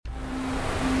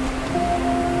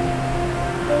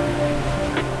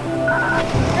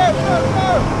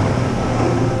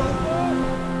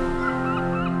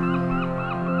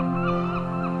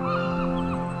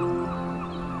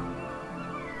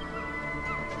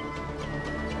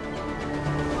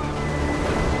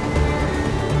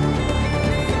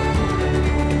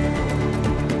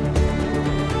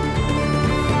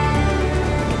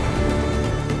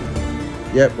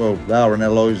Yep, well, the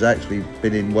R&Li's actually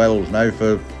been in Wells now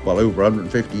for, well, over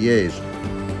 150 years.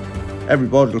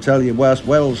 Everybody will tell you,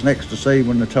 Wells next to sea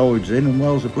when the tide's in, and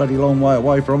Wells a bloody long way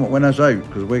away from it when it's out,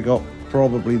 because we got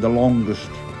probably the longest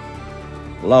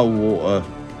low water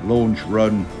launch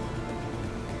run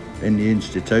in the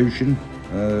institution.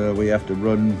 We have to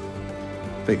run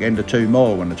thick end of 2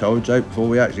 mile when the tide's out before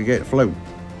we actually get afloat.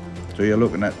 So you're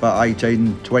looking at about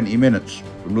 18-20 minutes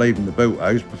from leaving the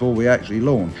boathouse before we actually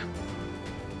launch.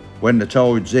 When the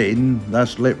tide's in,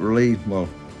 that's literally, well,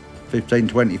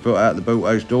 15-20 foot out the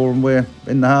boathouse door and we're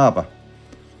in the harbour.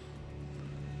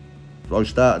 I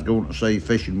started going to sea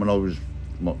fishing when I was,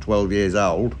 12 years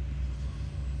old.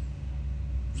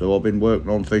 So I've been working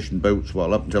on fishing boats,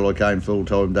 up until I came full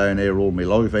time down here all my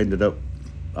life. Ended up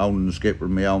owning and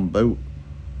skippering my own boat.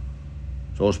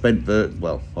 So I've spent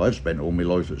all my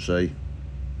life at sea.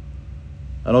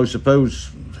 And I suppose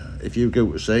if you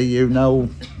go to sea, you know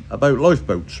about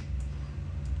lifeboats.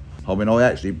 I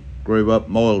actually grew up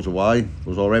miles away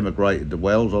because I emigrated to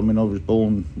Wells. I was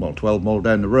born, 12 mile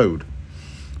down the road.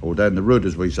 Or down the road,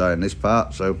 as we say in this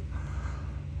part, so.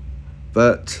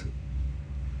 But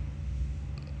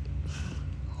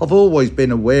I've always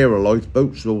been aware of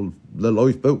lifeboats, or the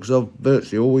lifeboats. I've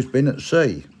virtually always been at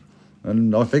sea.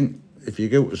 And I think if you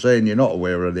go to sea and you're not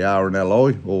aware of the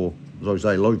R&Li, or as I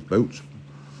say, lifeboats,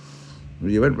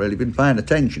 you haven't really been paying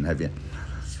attention, have you?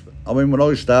 When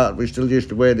I started, we still used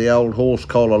to wear the old horse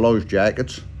collar life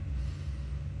jackets.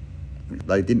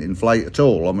 They didn't inflate at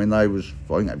all. I think that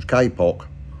was K-Pock.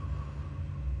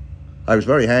 They was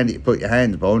very handy to put your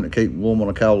hands behind to keep them warm on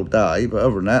a cold day, but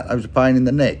other than that, they was a pain in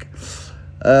the neck.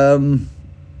 Like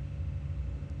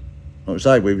I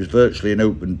say, we was virtually an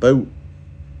open boat.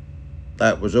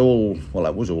 That was all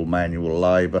manual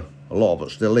labour. A lot of it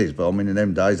still is, but in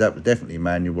them days that was definitely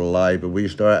manual labour. We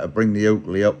used to have to bring the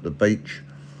Oakley up the beach,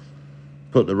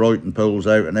 put the righting poles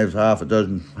out, and there's half a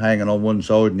dozen hanging on one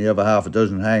side and the other half a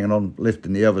dozen hanging on,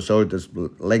 lifting the other side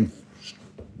to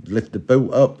lift the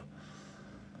boat up.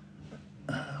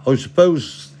 I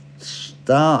suppose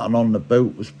starting on the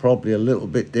boat was probably a little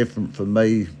bit different for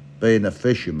me being a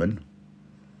fisherman,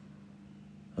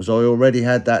 as I already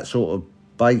had that sort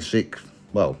of basic,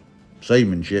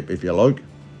 seamanship, if you like,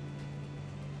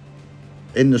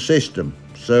 in the system.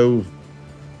 So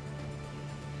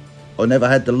I never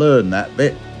had to learn that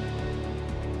bit.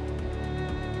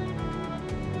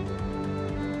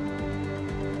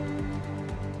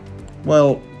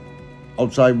 Well,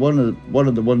 I'd say one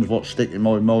of the ones what stick in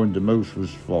my mind the most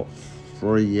was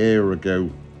 3 years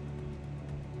ago.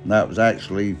 And that was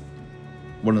actually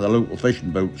one of the local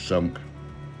fishing boats sunk.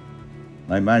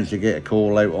 They managed to get a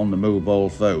call out on the mobile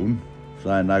phone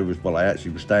saying they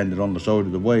actually were standing on the side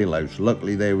of the wheelhouse.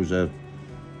 Luckily there was a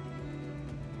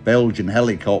Belgian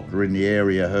helicopter in the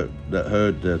area that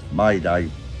heard the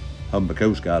Mayday Humber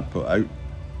Coast Guard put out.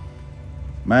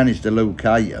 Managed to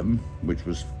locate them, which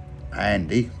was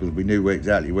handy because we knew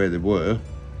exactly where they were.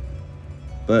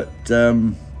 But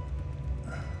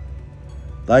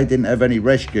they didn't have any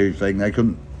rescue thing. They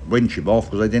couldn't winch them off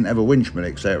because they didn't have a winchman,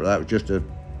 etc. That was just a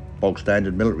bog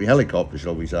standard military helicopter,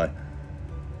 shall we say.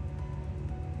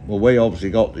 Well, we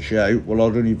obviously got the shout. Well,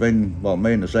 I'd only been,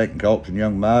 me and the second cox and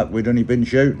young Mark, we'd only been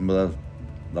shooting with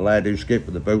the lad who skipped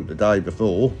with the boat the day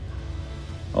before.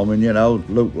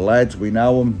 Local lads, we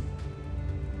know them.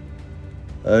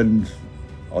 And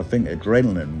I think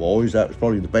adrenaline-wise, that was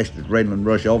probably the best adrenaline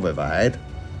rush I've ever had.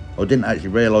 I didn't actually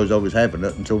realise I was having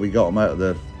it until we got them out of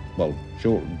the,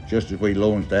 just as we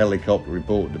launched the helicopter,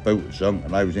 reported the boat had sunk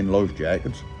and they was in life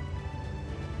jackets.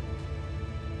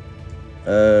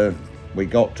 We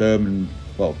got to him and,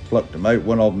 plucked him out.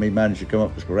 One of them, he managed to come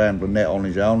up the scrambling net on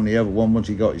his own. The other one, once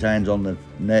he got his hands on the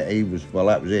net,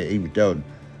 that was it, he was done.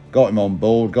 Got him on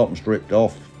board, got him stripped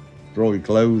off, dry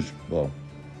clothes, tried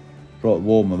to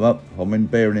warm him up.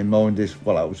 Bearing in mind this, it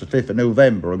was the 5th of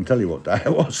November, I can tell you what day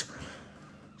it was.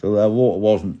 So the water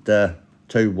wasn't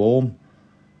too warm.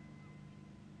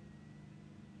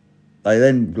 They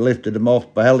then lifted him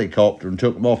off by helicopter and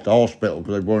took him off to hospital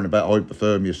because they were worrying about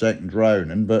hypothermia, second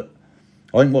drowning. But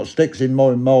I think what sticks in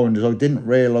my mind is I didn't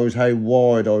realise how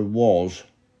wide I was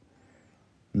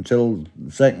until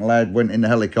the second lad went in the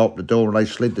helicopter door and they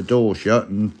slid the door shut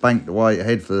and banked away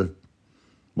ahead for,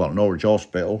 Norwich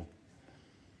Hospital.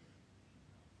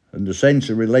 And the sense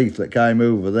of relief that came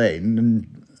over then,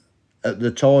 and at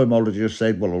the time I'd have just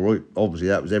said, all right, obviously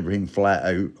that was everything flat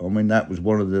out. That was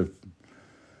one of the...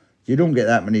 You don't get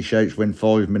that many shouts when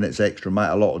 5 minutes extra made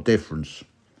a lot of difference.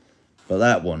 But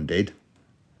that one did.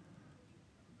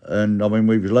 And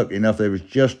we was lucky enough, there was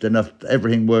just enough,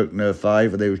 everything worked in her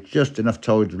favour. There was just enough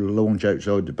tide to launch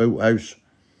outside the boathouse.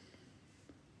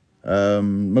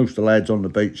 Most of the lads on the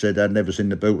beach said they'd never seen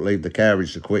the boat leave the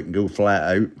carriage so quick and go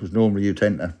flat out, because normally you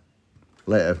tend to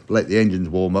let the engines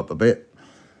warm up a bit.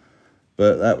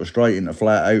 But that was straight into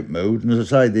flat out mode. And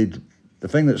as I say, the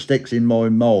thing that sticks in my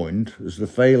mind is the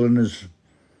feeling as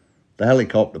the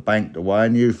helicopter banked away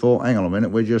and you thought, hang on a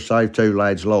minute, we just saved 2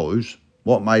 lads' lives.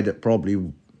 What made it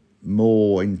probably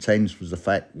more intense was the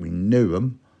fact we knew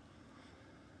them.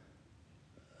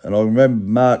 And I remember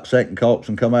Mark second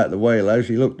coxswain come out of the wheelhouse,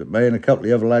 he looked at me and a couple of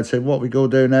the other lads said, what we go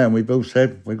do now? And we both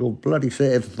said, we go bloody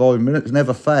sit here for 5 minutes,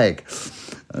 never fag.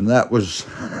 And that was...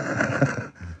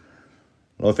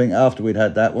 I think after we'd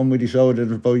had that one, we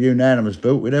decided by unanimous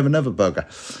vote we'd have another bugger.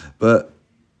 But,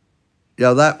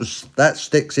 yeah, that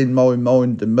sticks in my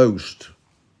mind the most,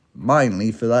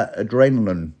 mainly for that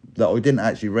adrenaline that I didn't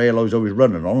actually realise I was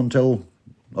running on until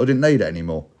I didn't need it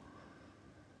anymore.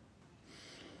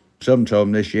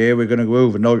 Sometime this year we're going to go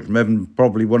overnight from having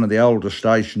probably one of the oldest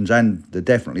stations and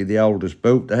definitely the oldest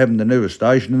boat to having the newest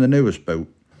station and the newest boat.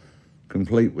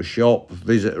 Complete with shop,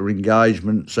 visitor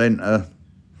engagement centre,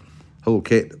 whole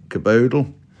kit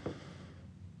caboodle.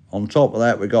 On top of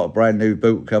that, we got a brand new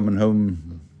boat coming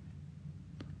home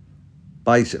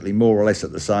basically more or less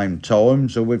at the same time,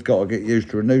 so we've got to get used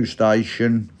to a new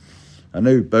station, a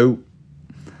new boat,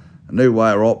 a new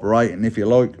way of operating, if you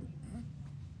like,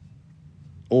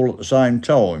 all at the same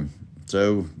time.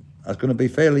 So that's going to be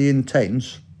fairly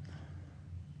intense.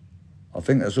 I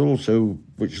think that's also,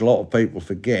 which a lot of people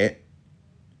forget,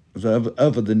 so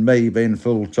other than me being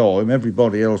full-time,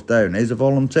 everybody else down is a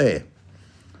volunteer.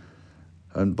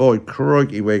 And by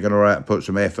crikey, we're going to have to put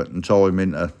some effort and time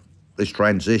into this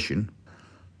transition.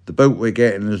 The boat we're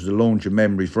getting is the launch and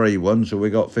memory-free one, so we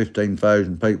got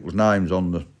 15,000 people's names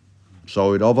on the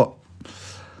side of it.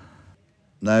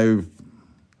 Now,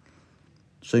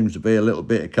 seems to be a little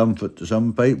bit of comfort to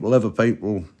some people. Other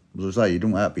people, as I say, you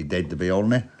don't have to be dead to be on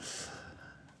there,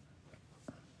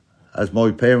 as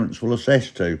my parents will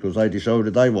attest to, because they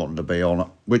decided they wanted to be on it,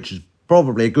 which is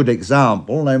probably a good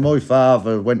example. Now, my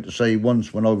father went to sea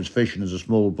once when I was fishing as a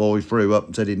small boy, threw up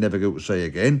and said he'd never go to sea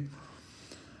again.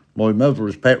 My mother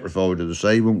is petrified of the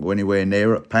sea, won't go anywhere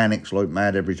near it, panics like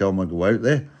mad every time I go out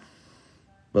there.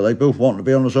 But they both want to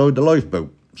be on the side of the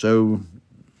lifeboat. So,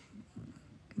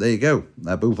 there you go.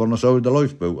 They're both on the side of the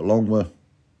lifeboat, along with,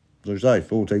 as I say,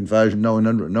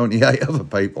 14,998 other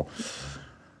people.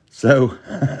 So,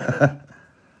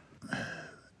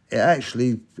 it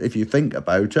actually, if you think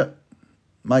about it,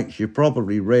 makes you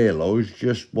probably realise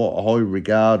just what a high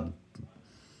regard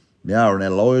the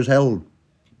RNLI is held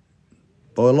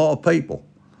by a lot of people.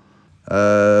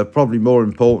 Probably more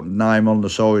important name on the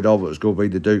side of it is going to be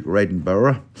the Duke of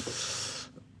Edinburgh.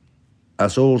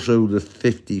 That's also the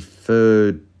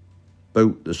 53rd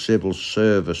boat the Civil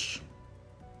Service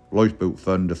Lifeboat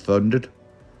Fund have funded.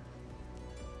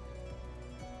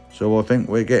 So I think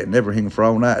we're getting everything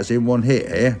thrown at us in one hit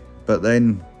here. But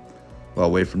then,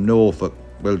 well, we're from Norfolk.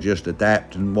 We'll just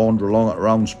adapt and wander along at our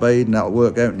own speed and that'll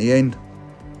work out in the end.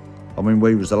 I mean,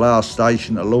 we was the last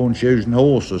station to launch using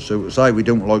horses, so to say we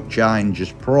don't like change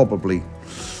is probably,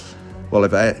 well,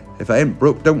 if it ain't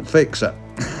broke, don't fix it.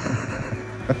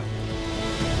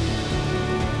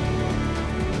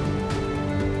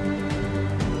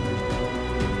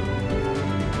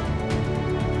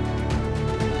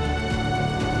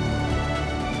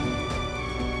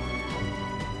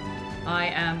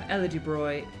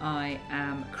 Dubroy. I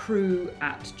am crew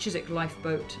at Chiswick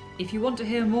Lifeboat. If you want to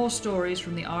hear more stories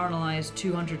from the RNLI's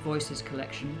 200 Voices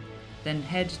collection, then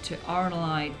head to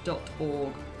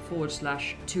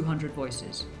rnli.org/200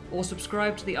 Voices or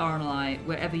subscribe to the RNLI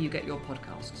wherever you get your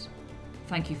podcasts.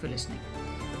 Thank you for listening.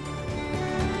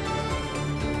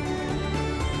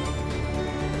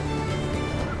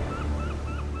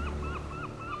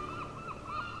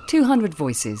 200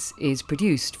 Voices is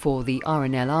produced for the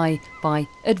RNLI by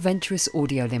Adventurous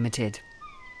Audio Limited.